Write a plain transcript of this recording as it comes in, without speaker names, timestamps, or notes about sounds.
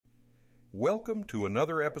Welcome to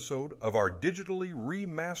another episode of our digitally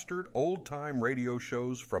remastered old-time radio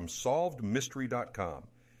shows from SolvedMystery.com.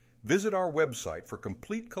 Visit our website for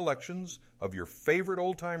complete collections of your favorite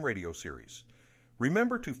old-time radio series.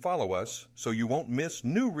 Remember to follow us so you won't miss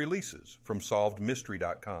new releases from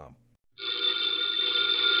SolvedMystery.com.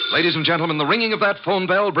 Ladies and gentlemen, the ringing of that phone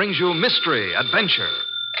bell brings you mystery, adventure.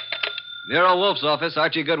 Nero, Wolfe's office.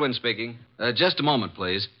 Archie Goodwin speaking. Just a moment,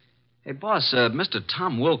 please. Hey, boss, Mr.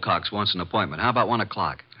 Tom Wilcox wants an appointment. How about 1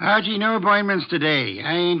 o'clock? Archie, no appointments today.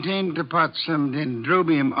 I intend to pot some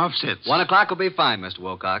dendrobium offsets. 1 o'clock will be fine, Mr.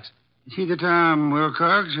 Wilcox. Is he the Tom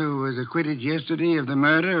Wilcox who was acquitted yesterday of the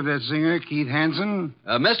murder of that singer, Keith Hansen?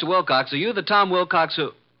 Mr. Wilcox, are you the Tom Wilcox who...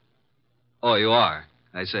 Oh, you are.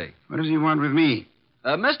 I see. What does he want with me?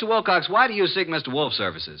 Mr. Wilcox, why do you seek Mr. Wolfe's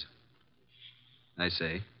services? I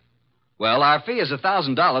see. Well, our fee is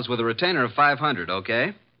 $1,000 with a retainer of $500,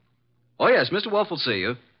 okay? Oh, yes, Mr. Wolfe will see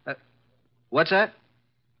you. What's that?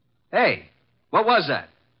 Hey, what was that?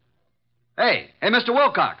 Hey, Mr.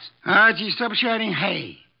 Wilcox. Archie, stop shouting,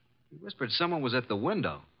 hey. He whispered someone was at the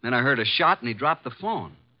window. Then I heard a shot, and he dropped the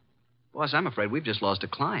phone. Boss, I'm afraid we've just lost a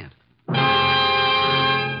client.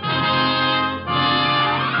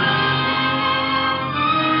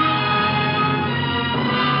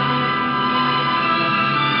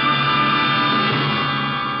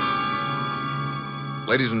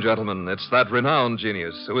 Ladies and gentlemen, it's that renowned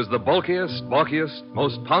genius who is the bulkiest, balkiest,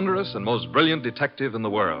 most ponderous, and most brilliant detective in the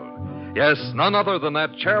world. Yes, none other than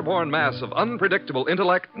that chairborne mass of unpredictable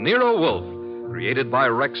intellect, Nero Wolfe, created by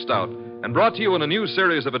Rex Stout, and brought to you in a new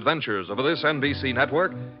series of adventures over this NBC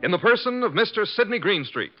network in the person of Mr. Sidney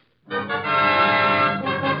Greenstreet.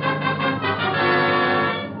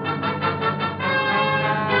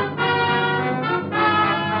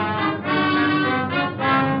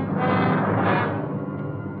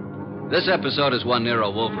 This episode is one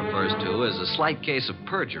Nero Wolfe refers to as a slight case of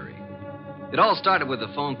perjury. It all started with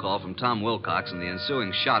a phone call from Tom Wilcox and the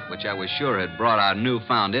ensuing shot, which I was sure had brought our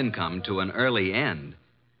newfound income to an early end.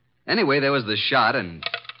 Anyway, there was the shot and...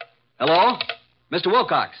 Hello? Mr.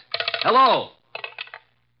 Wilcox? Hello?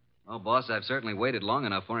 Oh, boss, I've certainly waited long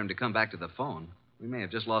enough for him to come back to the phone. We may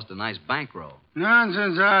have just lost a nice bankroll.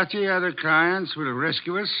 Nonsense, Archie. Other clients will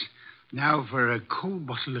rescue us. Now for a cold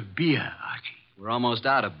bottle of beer, Archie. We're almost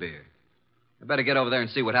out of beer. I better get over there and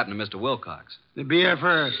see what happened to Mr. Wilcox. The beer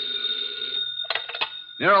first.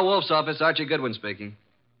 Nero Wolfe's office, Archie Goodwin speaking.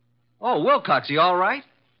 Oh, Wilcox, you all right?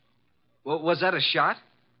 Well, was that a shot?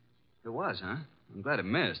 It was, huh? I'm glad it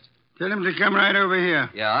missed. Tell him to come right over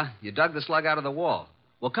here. Yeah, you dug the slug out of the wall.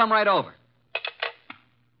 Well, come right over.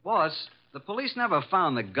 Boss, the police never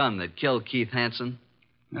found the gun that killed Keith Hansen.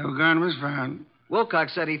 No gun was found.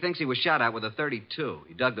 Wilcox said he thinks he was shot at with a .32.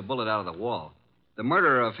 He dug the bullet out of the wall. The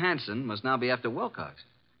murderer of Hansen must now be after Wilcox.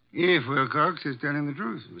 If Wilcox is telling the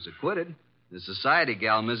truth. He was acquitted. The society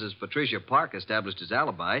gal, Mrs. Patricia Park, established his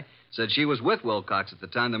alibi, said she was with Wilcox at the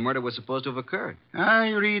time the murder was supposed to have occurred. I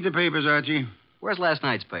read the papers, Archie. Where's last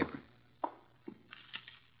night's paper?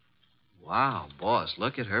 Wow, boss,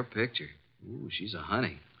 look at her picture. Ooh, she's a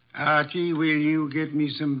honey. Archie, will you get me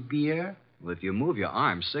some beer? Well, if you move your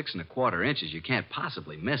arm 6 1/4 inches, you can't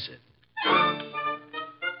possibly miss it.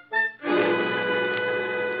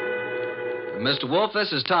 Mr. Wolfe,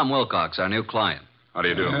 this is Tom Wilcox, our new client. How do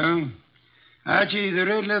you do? Archie, the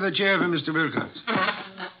red leather chair for Mr. Wilcox.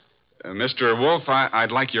 Mr. Wolfe,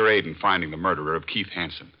 I'd like your aid in finding the murderer of Keith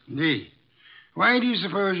Hansen. Indeed. Why do you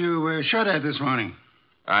suppose you were shot at this morning?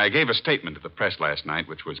 I gave a statement to the press last night,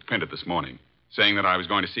 which was printed this morning, saying that I was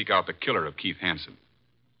going to seek out the killer of Keith Hansen.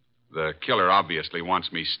 The killer obviously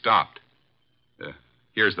wants me stopped.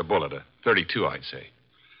 Here's the bullet, a .32, I'd say.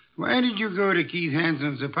 Why did you go to Keith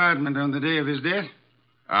Hansen's apartment on the day of his death?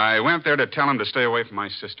 I went there to tell him to stay away from my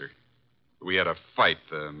sister. We had a fight.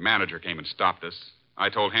 The manager came and stopped us. I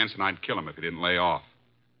told Hansen I'd kill him if he didn't lay off.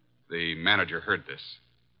 The manager heard this.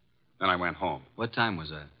 Then I went home. What time was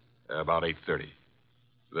that? About 8:30.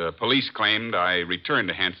 The police claimed I returned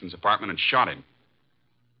to Hansen's apartment and shot him.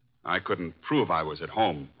 I couldn't prove I was at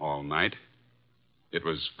home all night. It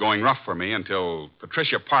was going rough for me until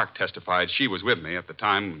Patricia Park testified she was with me at the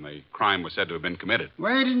time when the crime was said to have been committed.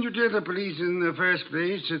 Why didn't you tell the police in the first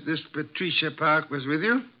place that this Patricia Park was with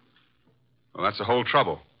you? Well, that's the whole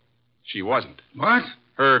trouble. She wasn't. What?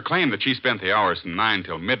 Her claim that she spent the hours from 9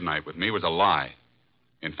 till midnight with me was a lie.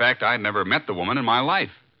 In fact, I'd never met the woman in my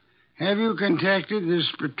life. Have you contacted this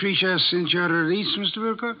Patricia since your release, Mr.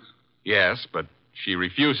 Wilcox? Yes, but she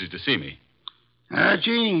refuses to see me.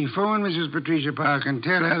 Archie, phone Mrs. Patricia Park and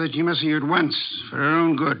tell her that she must see you at once for her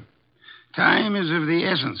own good. Time is of the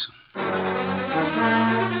essence.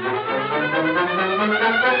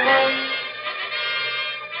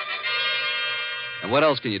 What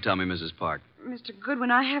else can you tell me, Mrs. Park? Mr.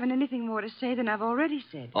 Goodwin, I haven't anything more to say than I've already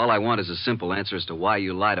said. All I want is a simple answer as to why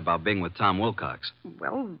you lied about being with Tom Wilcox.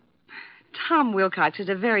 Well, Tom Wilcox is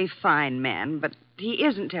a very fine man, but he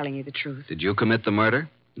isn't telling you the truth. Did you commit the murder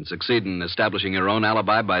and succeed in establishing your own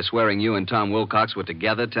alibi by swearing you and Tom Wilcox were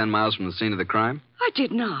together 10 miles from the scene of the crime? I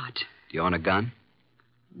did not. Do you own a gun?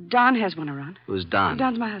 Don has one around. Who's Don?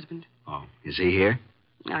 Don's my husband. Oh, is he here?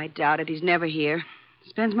 I doubt it. He's never here.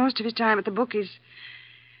 Spends most of his time at the bookies,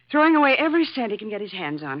 throwing away every cent he can get his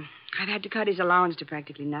hands on. I've had to cut his allowance to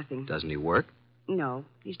practically nothing. Doesn't he work? No.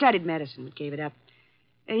 He studied medicine, but gave it up.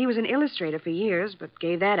 He was an illustrator for years, but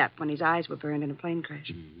gave that up when his eyes were burned in a plane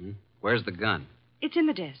crash. Mm-hmm. Where's the gun? It's in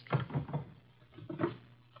the desk.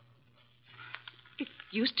 It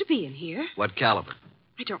used to be in here. What caliber?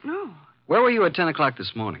 I don't know. Where were you at 10 o'clock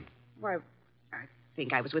this morning? Why, I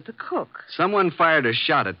think I was with the cook. Someone fired a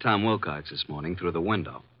shot at Tom Wilcox this morning through the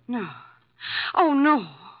window. No. Oh, no.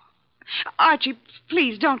 Archie,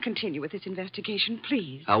 please don't continue with this investigation,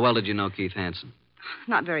 please. How well did you know Keith Hansen?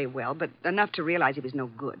 Not very well, but enough to realize he was no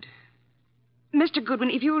good. Mr.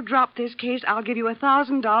 Goodwin, if you'll drop this case, I'll give you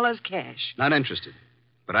 $1,000 cash. Not interested.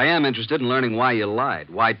 But I am interested in learning why you lied,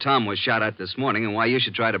 why Tom was shot at this morning, and why you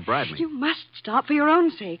should try to bribe me. You must stop for your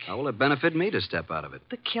own sake. How will it benefit me to step out of it?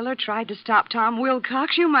 The killer tried to stop Tom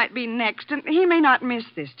Wilcox. You might be next, and he may not miss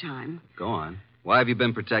this time. Go on. Why have you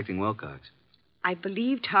been protecting Wilcox? I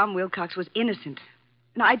believe Tom Wilcox was innocent.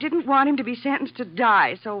 And I didn't want him to be sentenced to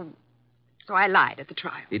die, so I lied at the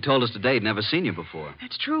trial. He told us today he'd never seen you before.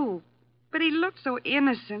 That's true. But he looked so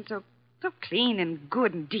innocent, so clean and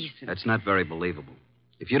good and decent. That's not very believable.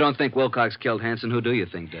 If you don't think Wilcox killed Hansen, who do you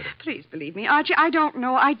think did it? Please believe me, Archie. I don't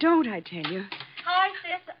know. I tell you. Hi,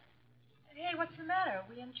 sis. Hey, what's the matter? Are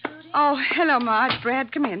we intruding? Oh, hello, Marge.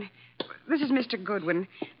 Brad, come in. This is Mr. Goodwin,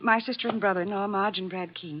 my sister and brother-in-law, Marge and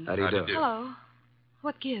Brad King. How do you do? Hello.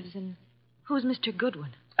 What gives, and who's Mr.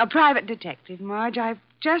 Goodwin? A private detective, Marge. I've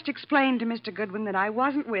just explained to Mr. Goodwin that I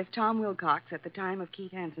wasn't with Tom Wilcox at the time of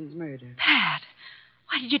Keith Hansen's murder. Pat,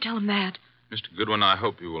 why did you tell him that? Mr. Goodwin, I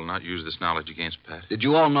hope you will not use this knowledge against Pat. Did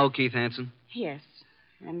you all know Keith Hansen? Yes.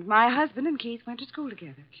 And my husband and Keith went to school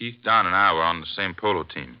together. Keith, Don, and I were on the same polo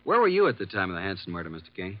team. Where were you at the time of the Hansen murder,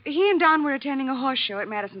 Mr. King? He and Don were attending a horse show at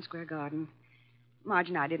Madison Square Garden. Marge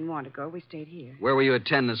and I didn't want to go. We stayed here. Where were you at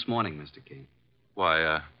 10 this morning, Mr. King?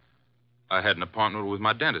 Why, I had an appointment with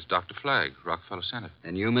my dentist, Dr. Flagg, Rockefeller Center.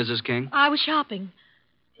 And you, Mrs. King? I was shopping.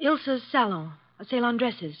 Ilsa's salon, a sale on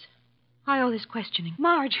dresses. Why all this questioning?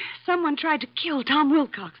 Marge, someone tried to kill Tom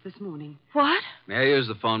Wilcox this morning. What? May I use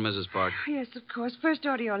the phone, Mrs. Park? Yes, of course. First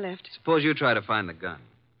door to your left. Suppose you try to find the gun.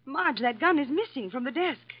 Marge, that gun is missing from the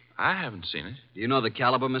desk. I haven't seen it. Do you know the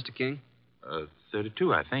caliber, Mr. King?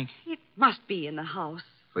 32, I think. It must be in the house.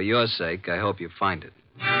 For your sake, I hope you find it.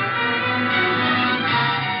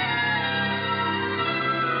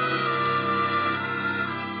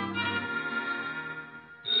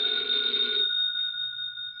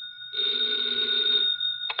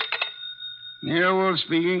 Nero Wolfe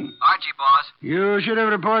speaking. Archie, boss. You should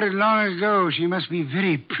have reported long ago. She must be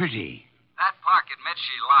very pretty. Pat Park admits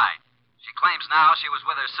she lied. She claims now she was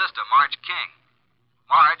with her sister, Marge King.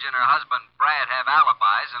 Marge and her husband, Brad, have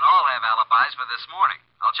alibis, and all have alibis for this morning.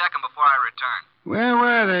 I'll check them before I return. Where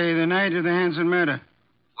were they the night of the Hansen murder?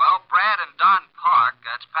 Well, Brad and Don Park,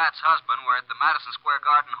 that's Pat's husband, were at the Madison Square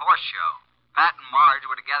Garden horse show. Pat and Marge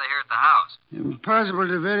were together here at the house. Impossible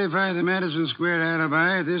to verify the Madison Square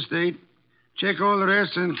alibi at this date. Check all the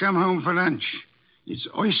rest and come home for lunch. It's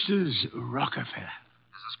Oysters Rockefeller.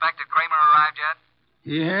 Has Inspector Kramer arrived yet?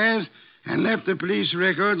 He has, and left the police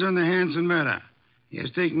records on the Hansen murder. He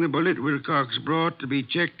has taken the bullet Wilcox brought to be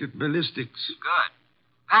checked at ballistics. Good.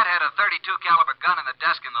 Pat had a .32 caliber gun in the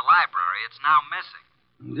desk in the library. It's now missing.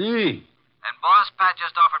 Indeed. And, boss, Pat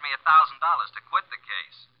just offered me $1,000 to quit the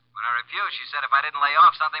case. When I refused, she said if I didn't lay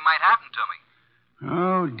off, something might happen to me.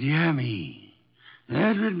 Oh, dear me.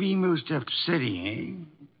 That would be most upsetting,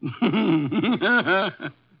 eh?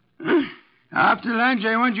 After lunch,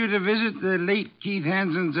 I want you to visit the late Keith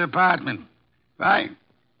Hansen's apartment. Bye.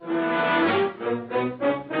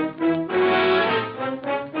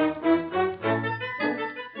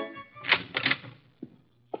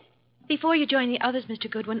 Before you join the others, Mr.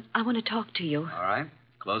 Goodwin, I want to talk to you. All right.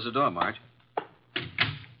 Close the door, Marge.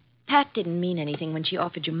 Pat didn't mean anything when she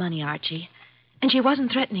offered you money, Archie. And she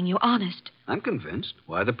wasn't threatening you, honest. I'm convinced.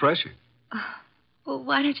 Why the pressure? Well,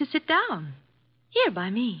 why don't you sit down? Here, by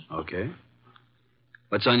me. Okay.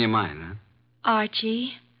 What's on your mind, huh?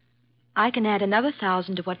 Archie, I can add another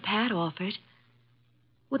 1,000 to what Pat offered.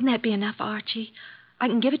 Wouldn't that be enough, Archie? I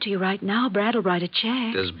can give it to you right now. Brad will write a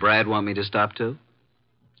check. Does Brad want me to stop, too?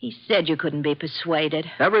 He said you couldn't be persuaded.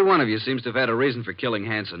 Every one of you seems to have had a reason for killing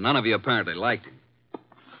Hanson. None of you apparently liked him.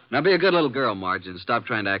 Now be a good little girl, Marge, and stop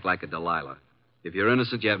trying to act like a Delilah. If you're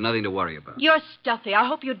innocent, you have nothing to worry about. You're stuffy. I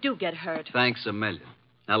hope you do get hurt. Thanks a million.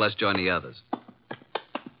 Now let's join the others.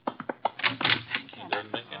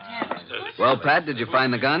 Well, Pat, did you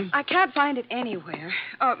find the gun? I can't find it anywhere.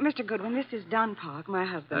 Oh, Mr. Goodwin, this is Don Park, my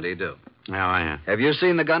husband. How do you do? How are you? Have you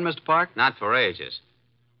seen the gun, Mr. Park? Not for ages.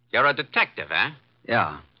 You're a detective, eh?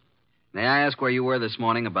 Yeah. May I ask where you were this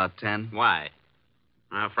morning about 10? Why?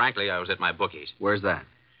 Well, frankly, I was at my bookie's. Where's that?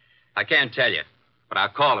 I can't tell you, but I'll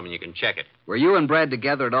call him and you can check it. Were you and Brad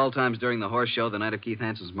together at all times during the horse show the night of Keith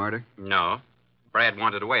Hanson's murder? No. Brad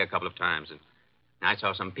wandered away a couple of times, and I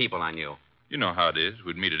saw some people I knew. You know how it is.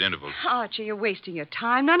 We'd meet at intervals. Archie, you're wasting your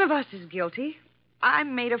time. None of us is guilty. I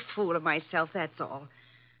made a fool of myself, that's all.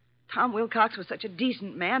 Tom Wilcox was such a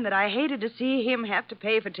decent man that I hated to see him have to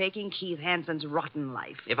pay for taking Keith Hanson's rotten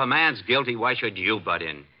life. If a man's guilty, why should you butt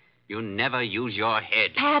in? You never use your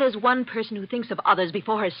head. Pat is one person who thinks of others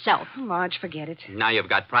before herself. Marge, forget it. Now you've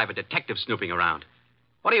got private detectives snooping around.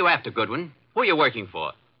 What are you after, Goodwin? Who are you working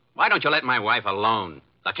for? Why don't you let my wife alone?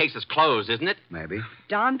 The case is closed, isn't it? Maybe.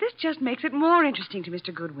 Don, this just makes it more interesting to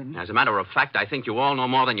Mr. Goodwin. As a matter of fact, I think you all know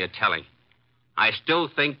more than you're telling. I still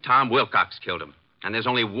think Tom Wilcox killed him. And there's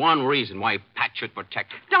only one reason why Pat should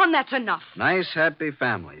protect him. Don, that's enough. Nice, happy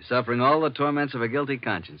family, suffering all the torments of a guilty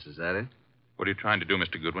conscience. Is that it? What are you trying to do,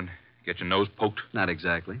 Mr. Goodwin? Get your nose poked? Not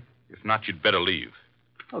exactly. If not, you'd better leave.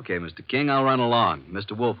 Okay, Mr. King, I'll run along.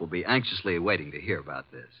 Mr. Wolfe will be anxiously waiting to hear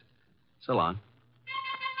about this. So long.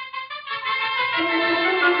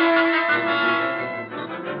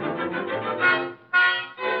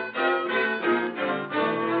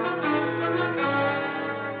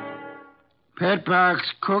 Pat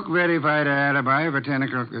Park's cook verified her alibi for 10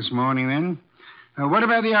 o'clock this morning, then. What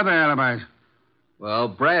about the other alibis? Well,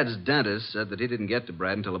 Brad's dentist said that he didn't get to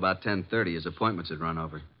Brad until about 10:30. His appointments had run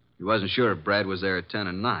over. He wasn't sure if Brad was there at 10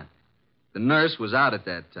 or not. The nurse was out at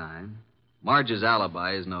that time. Marge's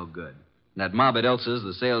alibi is no good. And at mob at Ilsa's,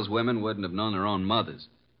 the saleswomen wouldn't have known their own mothers.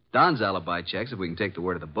 Don's alibi checks if we can take the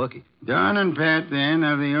word of the bookie. Don and Pat, then,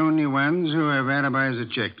 are the only ones who have alibis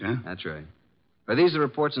that checked, huh? That's right. Are these the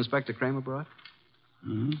reports Inspector Kramer brought?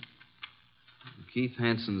 Mm-hmm. Keith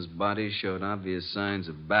Hanson's body showed obvious signs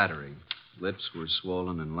of battery. Lips were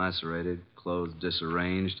swollen and lacerated, clothes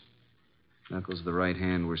disarranged. Knuckles of the right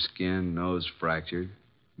hand were skinned, nose fractured.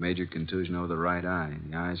 Major contusion over the right eye.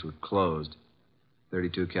 The eyes were closed.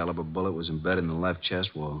 .32 caliber bullet was embedded in the left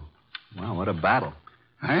chest wall. Wow, what a battle.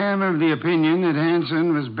 I am of the opinion that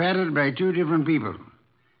Hanson was battered by two different people.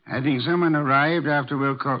 I think someone arrived after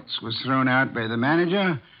Wilcox was thrown out by the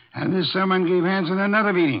manager, and this someone gave Hanson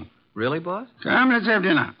another beating. Really, boss? Come, let's have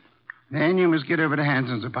dinner. Then you must get over to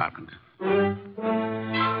Hanson's apartment.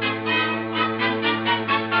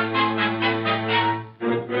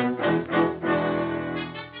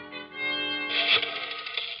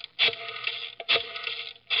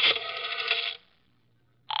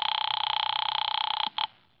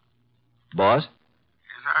 Boss?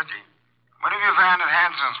 Yes, Archie. What have you found at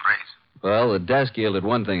Hanson's place? Well, the desk yielded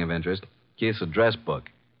one thing of interest. Keith's address book.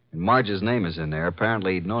 And Marge's name is in there.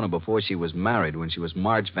 Apparently, he'd known her before she was married, when she was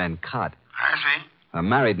Marge Van Cott. I see. A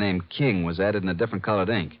married name King was added in a different colored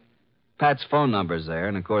ink. Pat's phone number's there,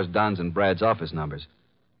 and of course Don's and Brad's office numbers.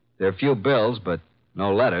 There are a few bills, but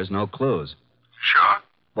no letters, no clues. Sure?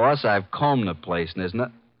 Boss, I've combed the place, and there's no...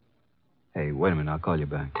 Hey, wait a minute, I'll call you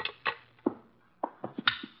back.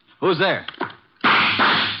 Who's there?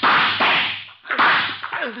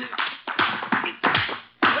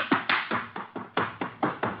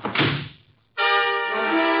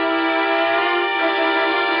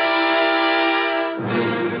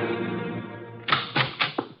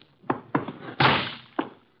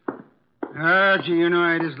 Archie, you know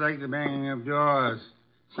I dislike the banging of doors.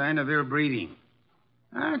 Sign of ill breeding.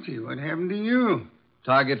 Archie, what happened to you?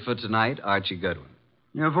 Target for tonight, Archie Goodwin.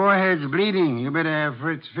 Your forehead's bleeding. You better have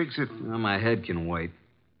Fritz fix it. Well, my head can wait.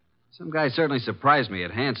 Some guy certainly surprised me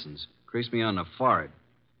at Hanson's. Creased me on the forehead.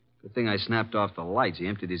 Good thing I snapped off the lights. He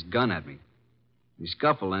emptied his gun at me. We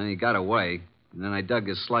scuffled and he got away. And then I dug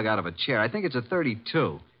his slug out of a chair. I think it's a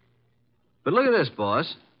 .32. But look at this,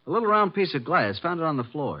 boss. A little round piece of glass. Found it on the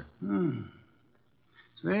floor.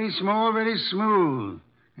 It's very small, very smooth,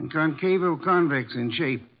 and concavo-convex in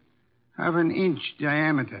shape. Half an inch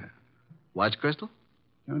diameter. Watch crystal?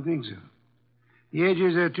 Don't think so. The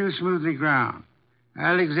edges are too smoothly ground.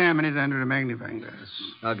 I'll examine it under a magnifying glass.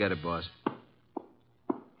 I'll get it, boss.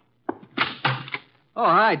 Oh,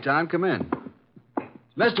 hi, Tom. Come in.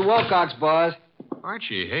 It's Mr. Wilcox, boss.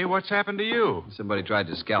 Archie, hey, what's happened to you? Somebody tried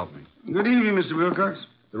to scalp me. Good evening, Mr. Wilcox.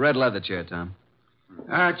 The red leather chair, Tom.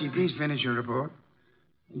 Archie, please finish your report.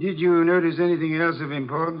 Did you notice anything else of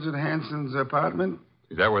importance at Hanson's apartment?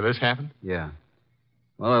 Is that where this happened? Yeah.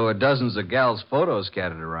 Well, there were dozens of gals' photos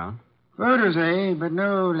scattered around. Photos, eh? But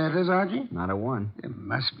no letters, Archie? Not a one. There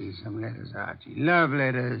must be some letters, Archie. Love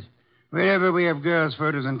letters. Wherever we have girls'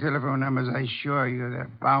 photos and telephone numbers, I assure you there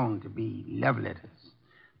are bound to be love letters.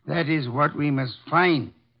 That is what we must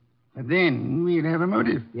find. But then we'll have a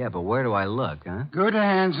motive. Yeah, but where do I look, huh? Go to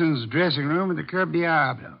Hanson's dressing room at the Club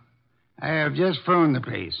Diablo. I have just phoned the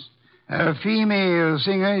place. A female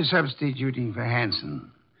singer is substituting for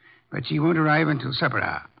Hanson, but she won't arrive until supper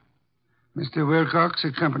hour. Mr. Wilcox,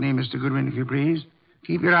 accompany Mr. Goodwin, if you please.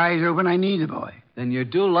 Keep your eyes open. I need the boy. Then you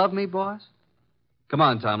do love me, boss? Come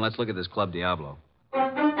on, Tom. Let's look at this Club Diablo.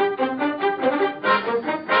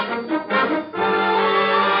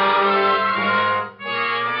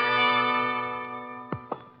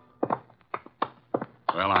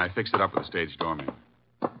 Well, I fixed it up with the stage doorman.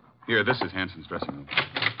 Here, this is Hanson's dressing room.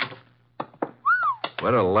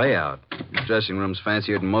 What a layout. This dressing room's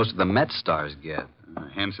fancier than most of the Met stars get.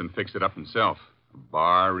 Hanson fixed it up himself. A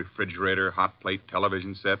bar, refrigerator, hot plate,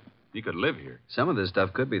 television set. He could live here. Some of this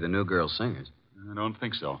stuff could be the new girl singers. I don't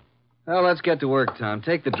think so. Well, let's get to work, Tom.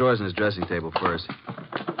 Take the drawers in his dressing table first.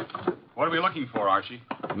 What are we looking for, Archie?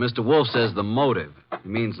 Mr. Wolfe says the motive. He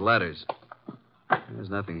means letters. There's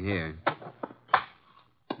nothing here.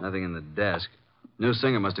 Nothing in the desk. New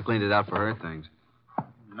singer must have cleaned it out for her things.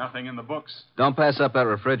 Nothing in the books. Don't pass up that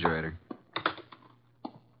refrigerator.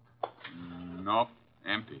 Nope,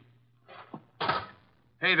 empty.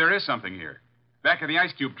 Hey, there is something here. Back of the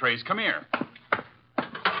ice cube trays. Come here.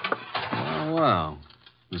 Oh, wow.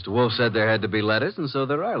 Mr. Wolfe said there had to be letters, and so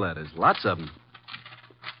there are letters. Lots of them.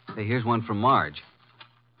 Hey, here's one from Marge.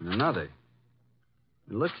 And another.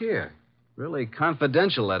 And look here. Really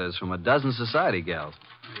confidential letters from a dozen society gals.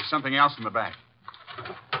 There's something else in the back.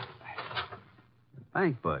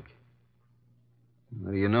 Bank book.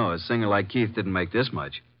 What do you know? A singer like Keith didn't make this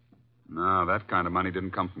much. No, that kind of money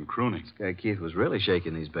didn't come from crooning. This guy Keith was really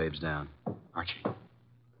shaking these babes down. Archie,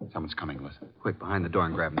 someone's coming. Listen. Quick, behind the door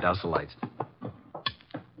and grab him. Douse the lights. Run,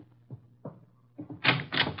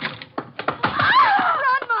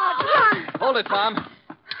 Marge, run! Hold it, Tom.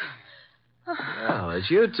 Well, it's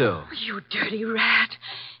you two. You dirty rat.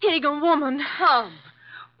 Higgin woman. Tom,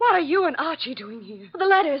 what are you and Archie doing here? The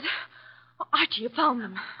letters. Archie, you found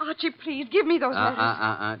them. Archie, please, give me those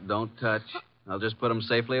letters. Don't touch. I'll just put them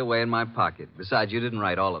safely away in my pocket. Besides, you didn't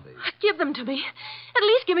write all of these. Give them to me. At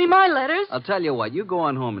least give me my letters. I'll tell you what. You go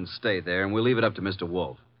on home and stay there, and we'll leave it up to Mr.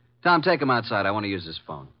 Wolfe. Tom, take him outside. I want to use this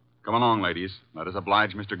phone. Come along, ladies. Let us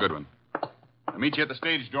oblige Mr. Goodwin. I'll meet you at the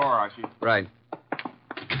stage door, Archie. Right.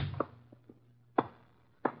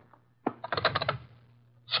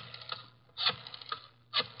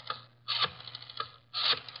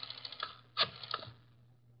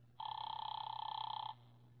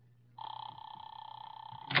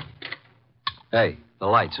 Hey, the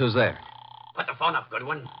lights. Who's there? Put the phone up,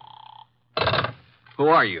 Goodwin. Who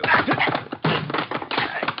are you?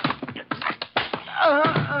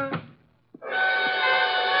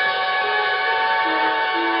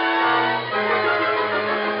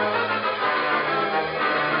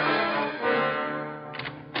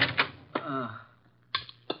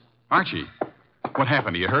 Archie, what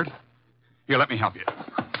happened? Are you hurt? Here, let me help you.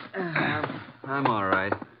 I'm all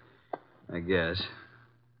right. I guess.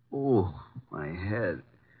 Ooh, my head.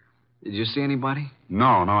 Did you see anybody? No,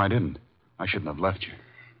 I didn't. I shouldn't have left you.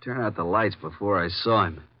 Turn out the lights before I saw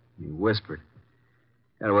him. He whispered.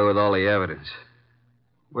 Got away with all the evidence.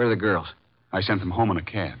 Where are the girls? I sent them home in a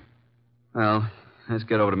cab. Well, let's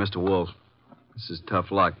get over to Mr. Wolfe. This is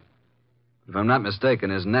tough luck. If I'm not mistaken,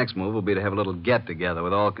 his next move will be to have a little get-together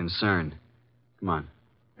with all concerned. Come on.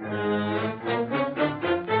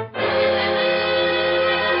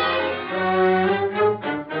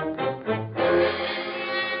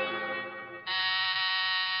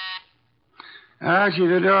 Archie,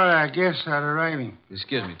 the door, our guests are arriving.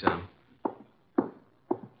 Excuse me, Tom.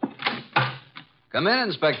 Come in,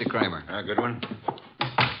 Inspector Kramer. Good one.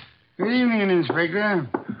 Good evening, Inspector.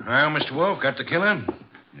 Well, Mr. Wolfe, got the killer?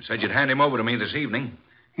 You said you'd hand him over to me this evening.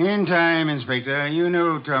 In time, Inspector. You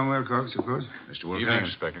know Tom Wilcox, of course. Mr. Wolfe. Evening,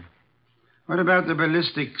 Inspector. What about the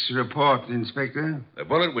ballistics report, Inspector? The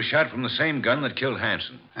bullet was shot from the same gun that killed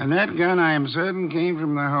Hanson. And that gun, I am certain, came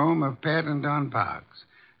from the home of Pat and Don Parks.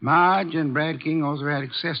 Marge and Brad King also had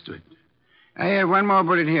access to it. I have one more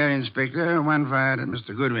bullet here, Inspector, one fired at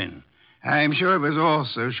Mr. Goodwin. I am sure it was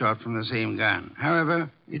also shot from the same gun. However,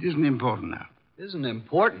 it isn't important now. Isn't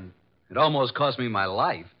important? It almost cost me my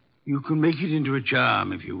life. You can make it into a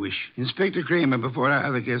charm if you wish. Inspector Kramer, before our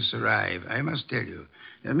other guests arrive, I must tell you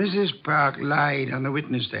that Mrs. Park lied on the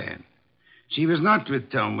witness stand. She was not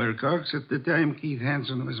with Tom Wilcox at the time Keith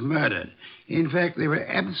Hansen was murdered. In fact, they were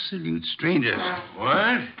absolute strangers.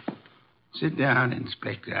 What? Sit down,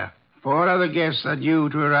 Inspector. 4 other guests are due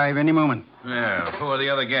to arrive any moment. Well, who are the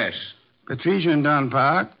other guests? Patricia and Don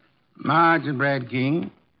Park, Marge and Brad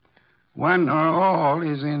King. One or all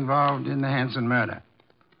is involved in the Hansen murder.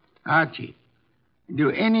 Archie,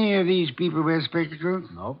 do any of these people wear spectacles?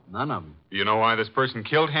 Nope, none of them. You know why this person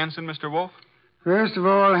killed Hansen, Mr. Wolfe? First of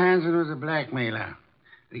all, Hansen was a blackmailer.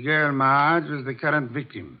 The girl Marge was the current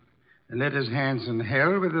victim. The letters Hansen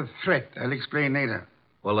held were the threat. I'll explain later.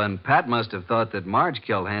 Well, then Pat must have thought that Marge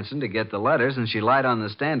killed Hansen to get the letters, and she lied on the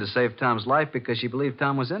stand to save Tom's life because she believed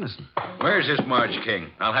Tom was innocent. Where's this Marge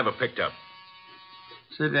King? I'll have her picked up.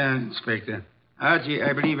 Sit down, Inspector. Archie,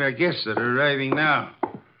 I believe our guests are arriving now.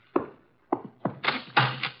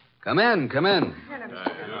 Come in, come in.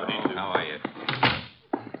 How are you?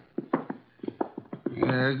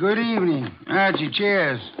 Good evening. Archie,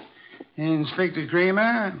 chairs. Inspector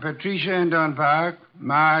Kramer, Patricia and Don Park,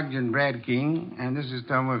 Marge and Brad King, and this is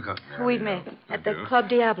Tom Wilcox. We met at the Club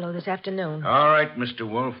Diablo this afternoon. All right, Mr.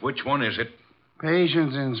 Wolfe. Which one is it?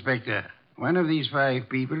 Patience, Inspector. One of these 5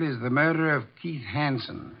 people is the murderer of Keith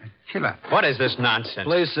Hansen, a killer. What is this nonsense?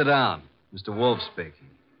 Please sit down. Mr. Wolfe speaking.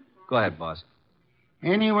 Go ahead, boss.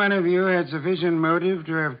 Any one of you had sufficient motive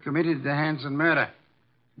to have committed the Hansen murder.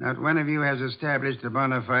 Not one of you has established a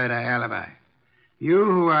bona fide alibi. You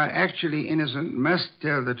who are actually innocent must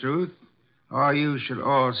tell the truth, or you shall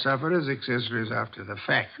all suffer as accessories after the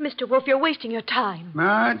fact. Mr. Wolfe, you're wasting your time.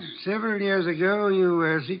 Marge, several years ago, you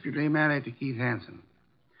were secretly married to Keith Hansen.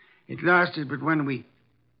 It lasted but 1 week.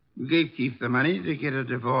 You gave Keith the money to get a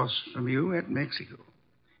divorce from you at Mexico.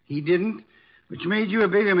 He didn't, which made you a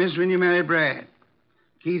bigamist when you married Brad.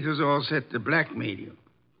 Keith was all set to blackmail you.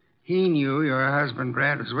 He knew your husband,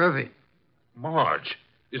 Brad, was wealthy. Marge,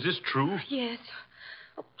 is this true? Yes.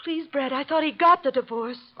 Oh, please, Brad, I thought he got the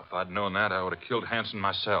divorce. If I'd known that, I would have killed Hansen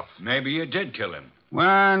myself. Maybe you did kill him.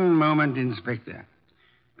 One moment, Inspector.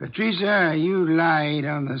 Patricia, you lied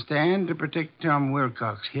on the stand to protect Tom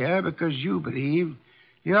Wilcox here because you believed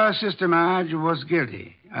your sister Marge was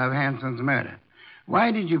guilty of Hansen's murder.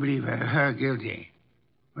 Why did you believe her guilty?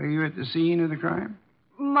 Were you at the scene of the crime?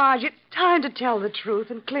 Marge, it's time to tell the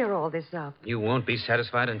truth and clear all this up. You won't be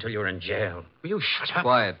satisfied until you're in jail. Will you shut up?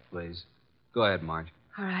 Quiet, please. Go ahead, Marge.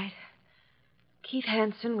 All right. Keith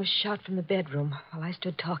Hansen was shot from the bedroom while I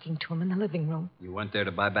stood talking to him in the living room. You went there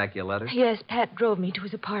to buy back your letters? Yes, Pat drove me to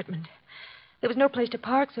his apartment. There was no place to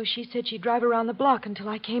park, so she said she'd drive around the block until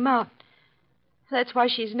I came out. That's why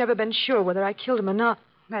she's never been sure whether I killed him or not.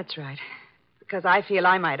 That's right. Because I feel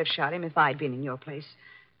I might have shot him if I'd been in your place.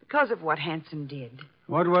 Because of what Hansen did.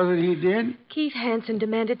 What was it he did? Keith Hansen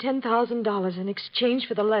demanded $10,000 in exchange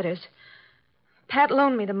for the letters. Pat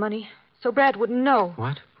loaned me the money, so Brad wouldn't know.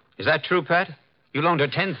 What? Is that true, Pat? You loaned her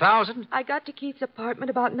 $10,000? I got to Keith's apartment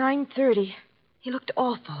about 9:30. He looked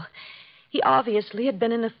awful. He obviously had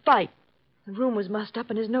been in a fight. The room was mussed up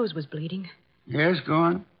and his nose was bleeding. Yes, go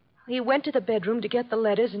on. He went to the bedroom to get the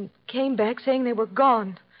letters and came back saying they were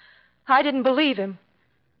gone. I didn't believe him.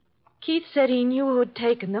 Keith said he knew who had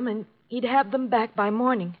taken them and he'd have them back by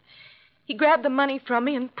morning. He grabbed the money from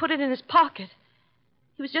me and put it in his pocket.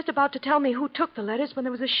 He was just about to tell me who took the letters when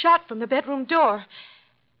there was a shot from the bedroom door.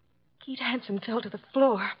 Keith Hansen fell to the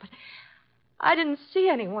floor, but I didn't see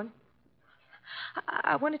anyone.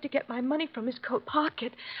 I wanted to get my money from his coat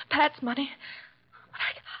pocket, Pat's money,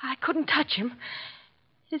 but I couldn't touch him.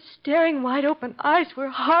 His staring, wide-open eyes were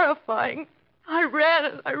horrifying. I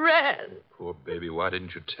ran. Poor baby, why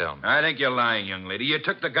didn't you tell me? I think you're lying, young lady. You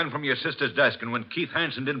took the gun from your sister's desk, and when Keith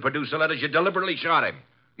Hansen didn't produce the letters, you deliberately shot him.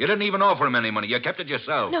 You didn't even offer him any money. You kept it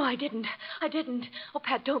yourself. No, I didn't. Oh,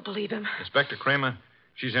 Pat, don't believe him. Inspector Kramer,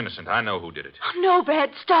 she's innocent. I know who did it. Oh, no,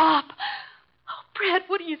 Brad, stop. Oh, Brad,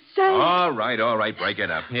 what are you saying? All right. Break it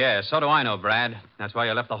up. Yeah, so do I know, Brad. That's why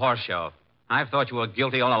you left the horse show. I've thought you were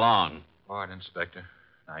guilty all along. All right, Inspector.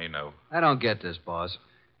 Now you know. I don't get this, boss.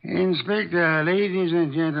 Inspector, ladies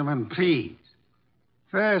and gentlemen, please.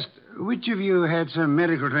 First, which of you had some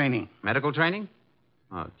medical training? Medical training?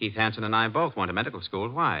 Oh, Keith Hansen and I both went to medical school.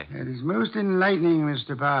 Why? That is most enlightening,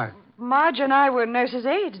 Mr. Park. Marge and I were nurses'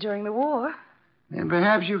 aides during the war. Then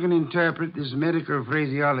perhaps you can interpret this medical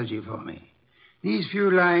phraseology for me. These few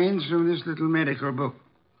lines from this little medical book.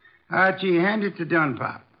 Archie, hand it to Don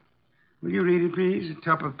Park. Will you read it, please?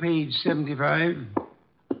 Top of page 75.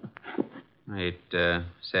 It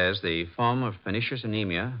says the form of pernicious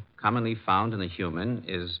anemia commonly found in the human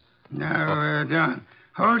is... Now, Don,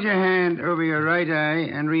 Hold your hand over your right eye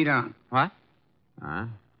and read on. What?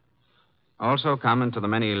 Also common to the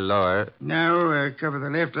many lower... Now cover the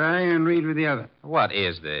left eye and read with the other. What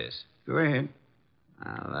is this? Go ahead.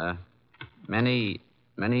 Well, many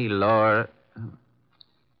lower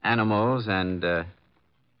animals and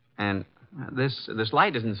this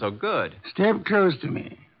light isn't so good. Step close to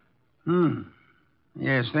me.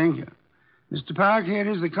 Yes, thank you. Mr. Park,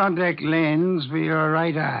 here is the contact lens for your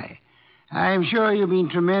right eye. I'm sure you've been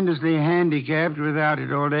tremendously handicapped without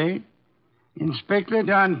it all day. Inspector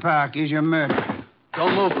Don Park is your murderer.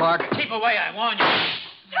 Don't move, Park. Keep away, I warn you.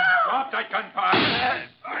 Drop that gun, Park.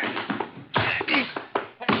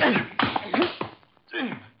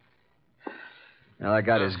 Well, I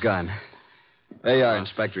got his gun. There you are,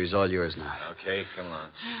 Inspector. He's all yours now. Okay, come on.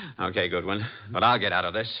 Okay, Goodwin. But I'll get out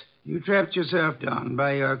of this. You trapped yourself, Don,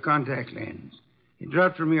 by your contact lens. It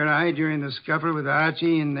dropped from your eye during the scuffle with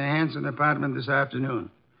Archie in the Hanson apartment this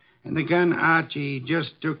afternoon. And the gun Archie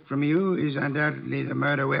just took from you is undoubtedly the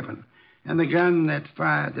murder weapon. And the gun that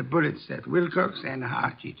fired the bullets at Wilcox and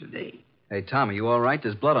Archie today. Hey, Tom, are you all right?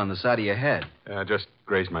 There's blood on the side of your head. Just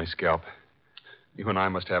grazed my scalp. You and I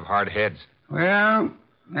must have hard heads. Well,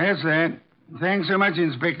 that's that. Thanks so much,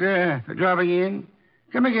 Inspector, for dropping in.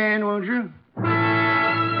 Come again, won't you?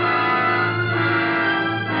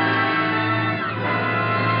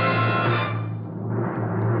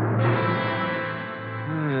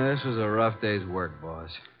 This was a rough day's work,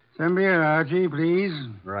 boss. Some beer, Archie, please.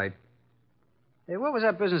 Right. Hey, what was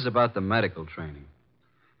that business about the medical training?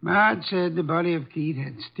 Marge said the body of Keith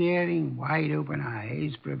had staring, wide-open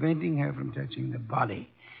eyes, preventing her from touching the body.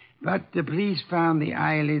 But the police found the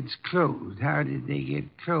eyelids closed. How did they get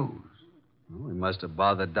closed? Well, he must have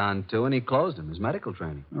bothered Don, too, and he closed him, his medical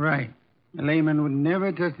training. Right. A layman would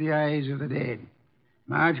never touch the eyes of the dead.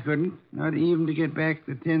 Marge couldn't, not even to get back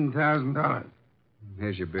the $10,000.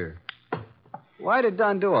 Here's your beer. Why did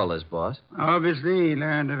Don do all this, boss? Obviously, he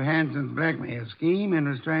learned of Hanson's blackmail scheme and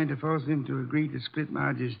was trying to force him to agree to split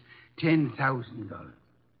Marge's $10,000.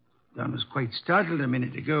 Don was quite startled a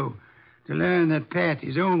minute ago to learn that Pat,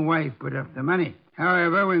 his own wife, put up the money.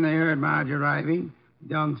 However, when they heard Marge arriving,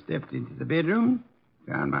 Don stepped into the bedroom,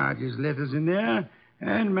 found Marge's letters in there,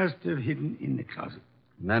 and must have hidden in the closet.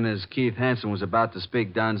 And then as Keith Hanson was about to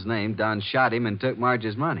speak Don's name, Don shot him and took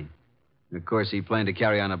Marge's money. Of course, he planned to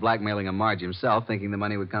carry on the blackmailing of Marge himself, thinking the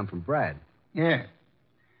money would come from Brad. Yes.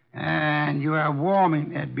 And you are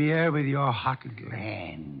warming that beer with your hot little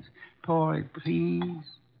hands. Pour it, please.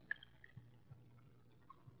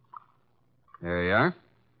 There you are.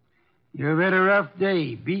 You've had a rough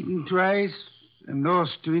day, beaten twice and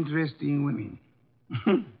lost to interesting women.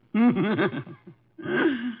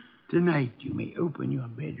 Tonight you may open your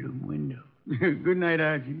bedroom window. Good night,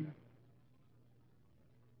 Archie.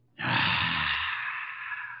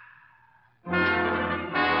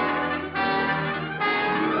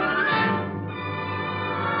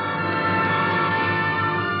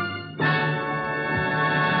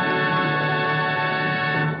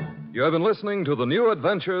 You have been listening to The New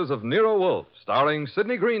Adventures of Nero Wolfe, starring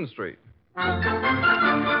Sidney Greenstreet.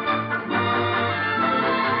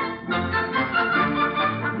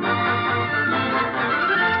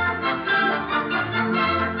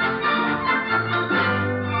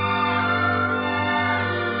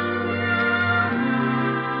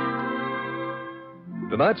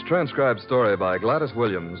 Tonight's transcribed story by Gladys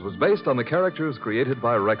Williams was based on the characters created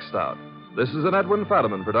by Rex Stout. This is an Edwin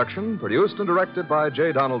Fadiman production, produced and directed by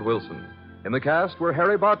J. Donald Wilson. In the cast were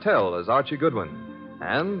Harry Bartell as Archie Goodwin,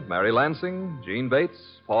 and Mary Lansing, Gene Bates,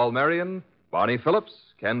 Paul Marion, Barney Phillips,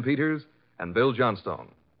 Ken Peters, and Bill Johnstone.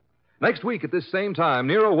 Next week at this same time,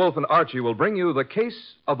 Nero Wolfe and Archie will bring you The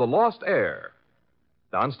Case of the Lost Heir.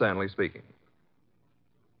 Don Stanley speaking.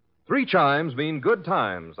 3 chimes mean good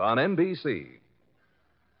times on NBC.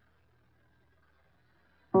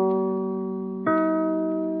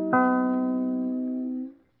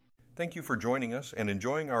 Thank you for joining us and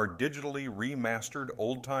enjoying our digitally remastered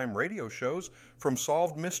old-time radio shows from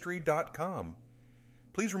SolvedMystery.com.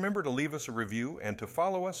 Please remember to leave us a review and to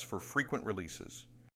follow us for frequent releases.